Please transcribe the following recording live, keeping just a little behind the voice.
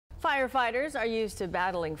Firefighters are used to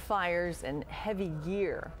battling fires and heavy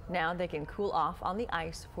gear. Now they can cool off on the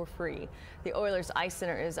ice for free. The Oilers Ice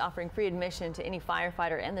Center is offering free admission to any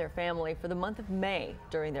firefighter and their family for the month of May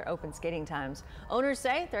during their open skating times. Owners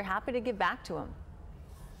say they're happy to give back to them.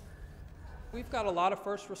 We've got a lot of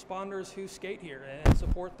first responders who skate here and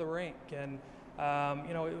support the rink, and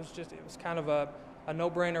it was kind of a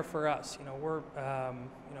no-brainer for us. We're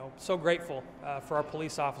so grateful for our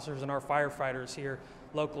police officers and our firefighters here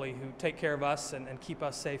locally who take care of us and keep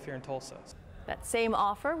us safe here in Tulsa. That same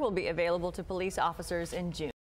offer will be available to police officers in June.